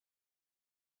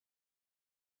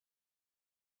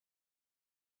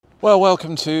Well,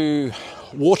 welcome to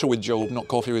Water with Job, not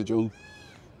Coffee with Job.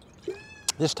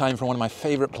 This time from one of my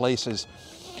favourite places.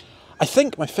 I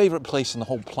think my favourite place on the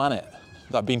whole planet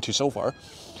that I've been to so far.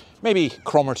 Maybe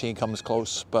Cromarty comes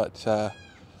close, but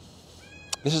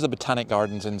this is the Botanic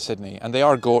Gardens in Sydney, and they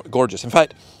are gorgeous. In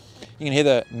fact, you can hear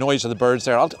the noise of the birds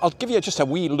there. I'll give you just a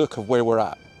wee look of where we're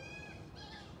at.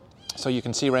 So you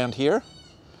can see around here.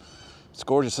 It's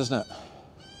gorgeous, isn't it?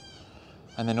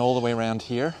 And then all the way around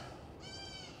here.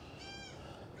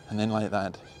 And then like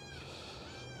that.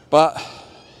 But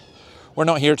we're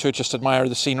not here to just admire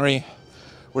the scenery.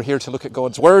 We're here to look at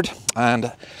God's Word.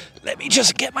 And let me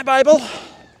just get my Bible.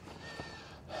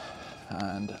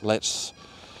 And let's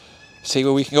see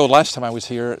where we can go. Last time I was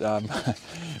here,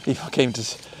 people came to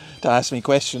ask me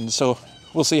questions. So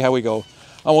we'll see how we go.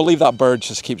 And we'll leave that bird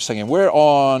just keep singing. We're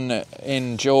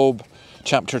in Job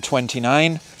chapter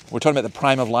 29. We're talking about the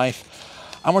prime of life.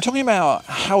 And we're talking about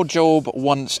how Job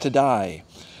wants to die.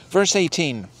 Verse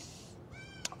 18,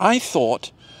 I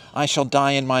thought, I shall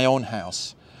die in my own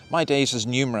house. My days as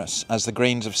numerous as the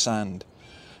grains of sand.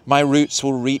 My roots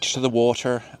will reach to the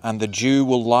water, and the dew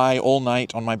will lie all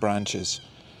night on my branches.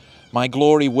 My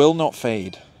glory will not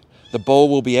fade. The bow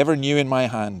will be ever new in my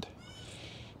hand.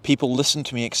 People listened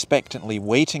to me expectantly,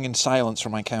 waiting in silence for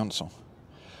my counsel.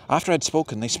 After I had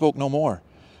spoken, they spoke no more.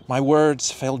 My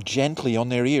words fell gently on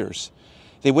their ears.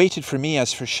 They waited for me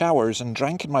as for showers, and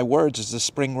drank in my words as the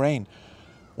spring rain.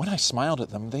 When I smiled at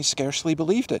them, they scarcely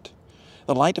believed it.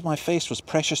 The light of my face was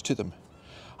precious to them.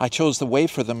 I chose the way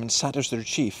for them and sat as their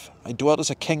chief. I dwelt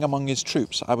as a king among his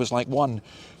troops. I was like one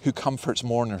who comforts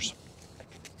mourners.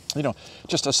 You know,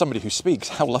 just as somebody who speaks,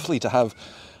 how lovely to have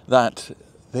that.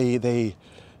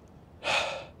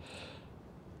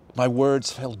 My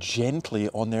words fell gently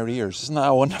on their ears. Isn't that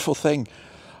a wonderful thing?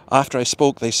 After I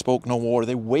spoke, they spoke no more.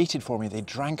 They waited for me. They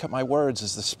drank at my words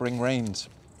as the spring rains.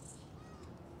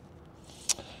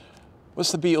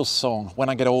 What's the Beatles song? When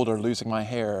I get older, losing my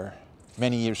hair.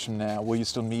 Many years from now, will you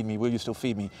still need me? Will you still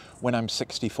feed me when I'm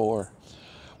 64?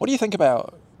 What do you think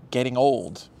about getting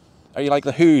old? Are you like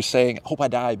the Who saying, hope I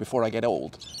die before I get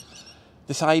old?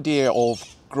 This idea of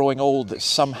growing old, that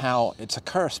somehow it's a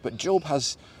curse. But Job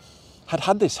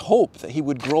had this hope that he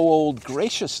would grow old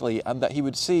graciously and that he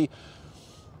would see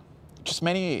just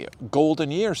many golden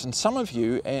years. And some of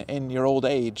you in your old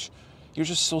age, you're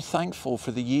just so thankful for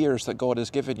the years that God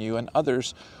has given you, and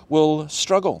others will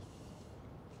struggle.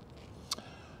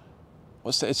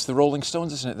 It's the Rolling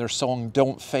Stones, isn't it? Their song,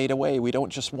 Don't Fade Away. We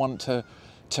don't just want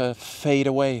to fade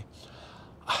away.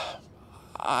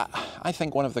 I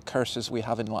think one of the curses we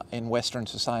have in Western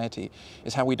society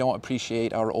is how we don't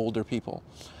appreciate our older people.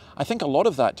 I think a lot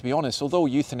of that, to be honest, although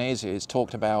euthanasia is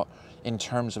talked about in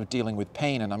terms of dealing with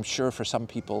pain, and I'm sure for some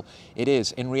people it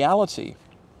is, in reality,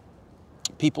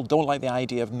 people don't like the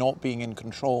idea of not being in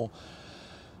control.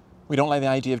 We don't like the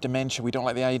idea of dementia. We don't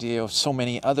like the idea of so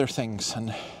many other things.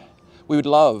 And we would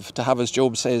love to have, as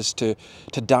Job says, to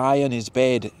die in his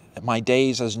bed, my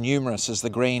days as numerous as the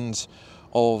grains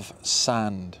of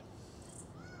sand.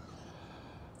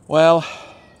 Well,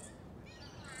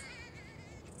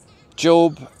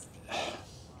 Job,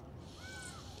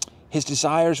 his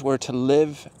desires were to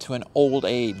live to an old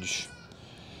age.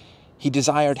 He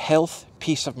desired health,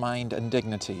 peace of mind, and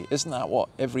dignity. Isn't that what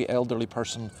every elderly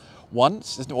person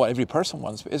wants? Isn't it what every person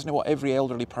wants? But isn't it what every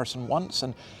elderly person wants?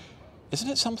 And isn't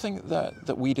it something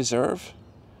that we deserve?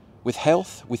 With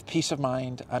health, with peace of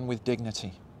mind, and with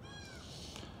dignity.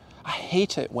 I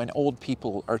hate it when old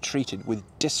people are treated with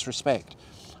disrespect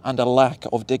and a lack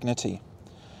of dignity.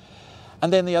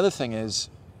 And then the other thing is,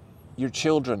 your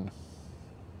children.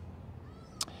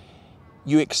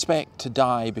 You expect to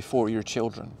die before your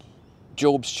children.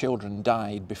 Job's children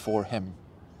died before him.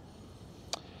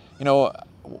 You know,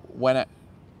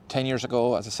 10 years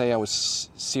ago, as I say, I was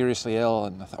seriously ill,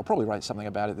 and I'll probably write something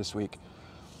about it this week.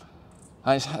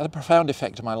 It had a profound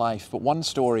effect on my life, but one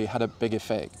story had a big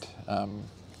effect.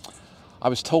 I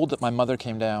was told that my mother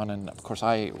came down, and of course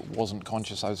I wasn't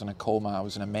conscious. I was in a coma, I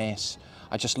was in a mess.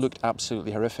 I just looked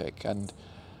absolutely horrific, and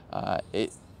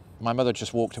my mother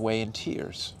just walked away in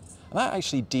tears. And that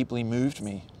actually deeply moved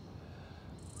me.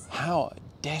 How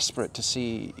desperate to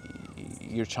see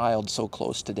your child so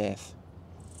close to death.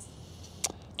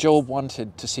 Job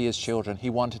wanted to see his children. He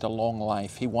wanted a long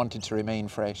life. He wanted to remain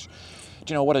fresh.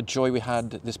 Do you know what a joy we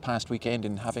had this past weekend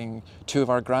in having 2 of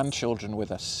our grandchildren with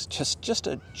us? Just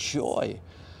a joy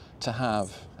to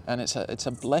have. And it's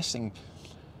a blessing.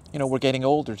 You know, we're getting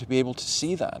older to be able to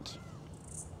see that.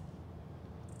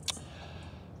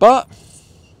 But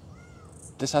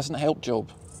this hasn't helped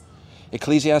Job.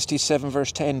 Ecclesiastes 7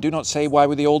 verse 10, do not say, why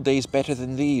were the old days better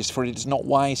than these? For it is not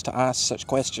wise to ask such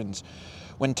questions.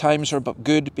 When times are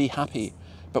good, be happy.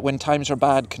 But when times are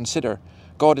bad, consider.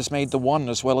 God has made the one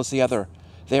as well as the other.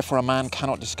 Therefore a man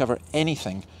cannot discover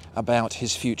anything about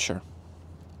his future.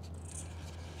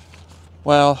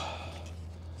 Well,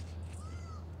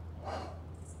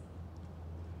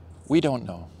 we don't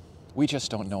know. We just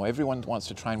don't know. Everyone wants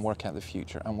to try and work out the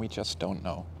future, and we just don't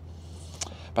know.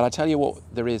 But I tell you what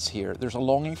there is here. There's a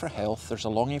longing for health. There's a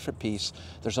longing for peace.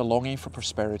 There's a longing for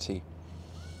prosperity.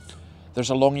 There's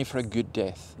a longing for a good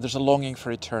death. There's a longing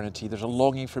for eternity. There's a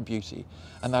longing for beauty.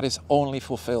 And that is only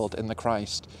fulfilled in the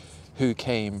Christ who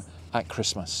came at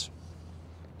Christmas.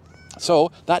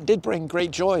 So that did bring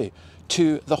great joy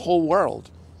to the whole world,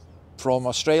 from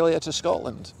Australia to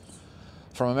Scotland,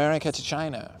 from America to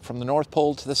China, from the North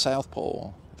Pole to the South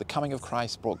Pole. The coming of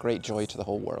Christ brought great joy to the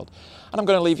whole world. And I'm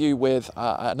going to leave you with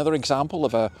another example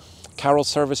of a carol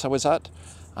service I was at.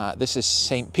 This is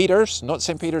St. Peter's, not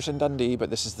St. Peter's in Dundee, but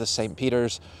this is the St.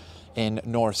 Peter's in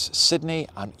North Sydney.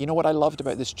 And you know what I loved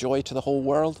about this joy to the whole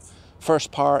world?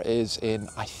 First part is in,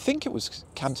 I think it was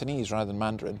Cantonese rather than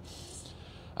Mandarin.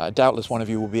 Doubtless one of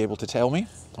you will be able to tell me,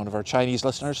 one of our Chinese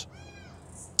listeners.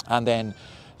 And then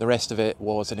the rest of it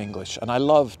was in English. And I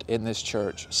loved in this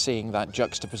church seeing that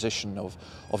juxtaposition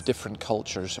of different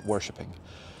cultures worshipping.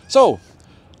 So,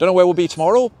 don't know where we'll be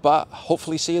tomorrow, but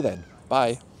hopefully see you then.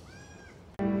 Bye.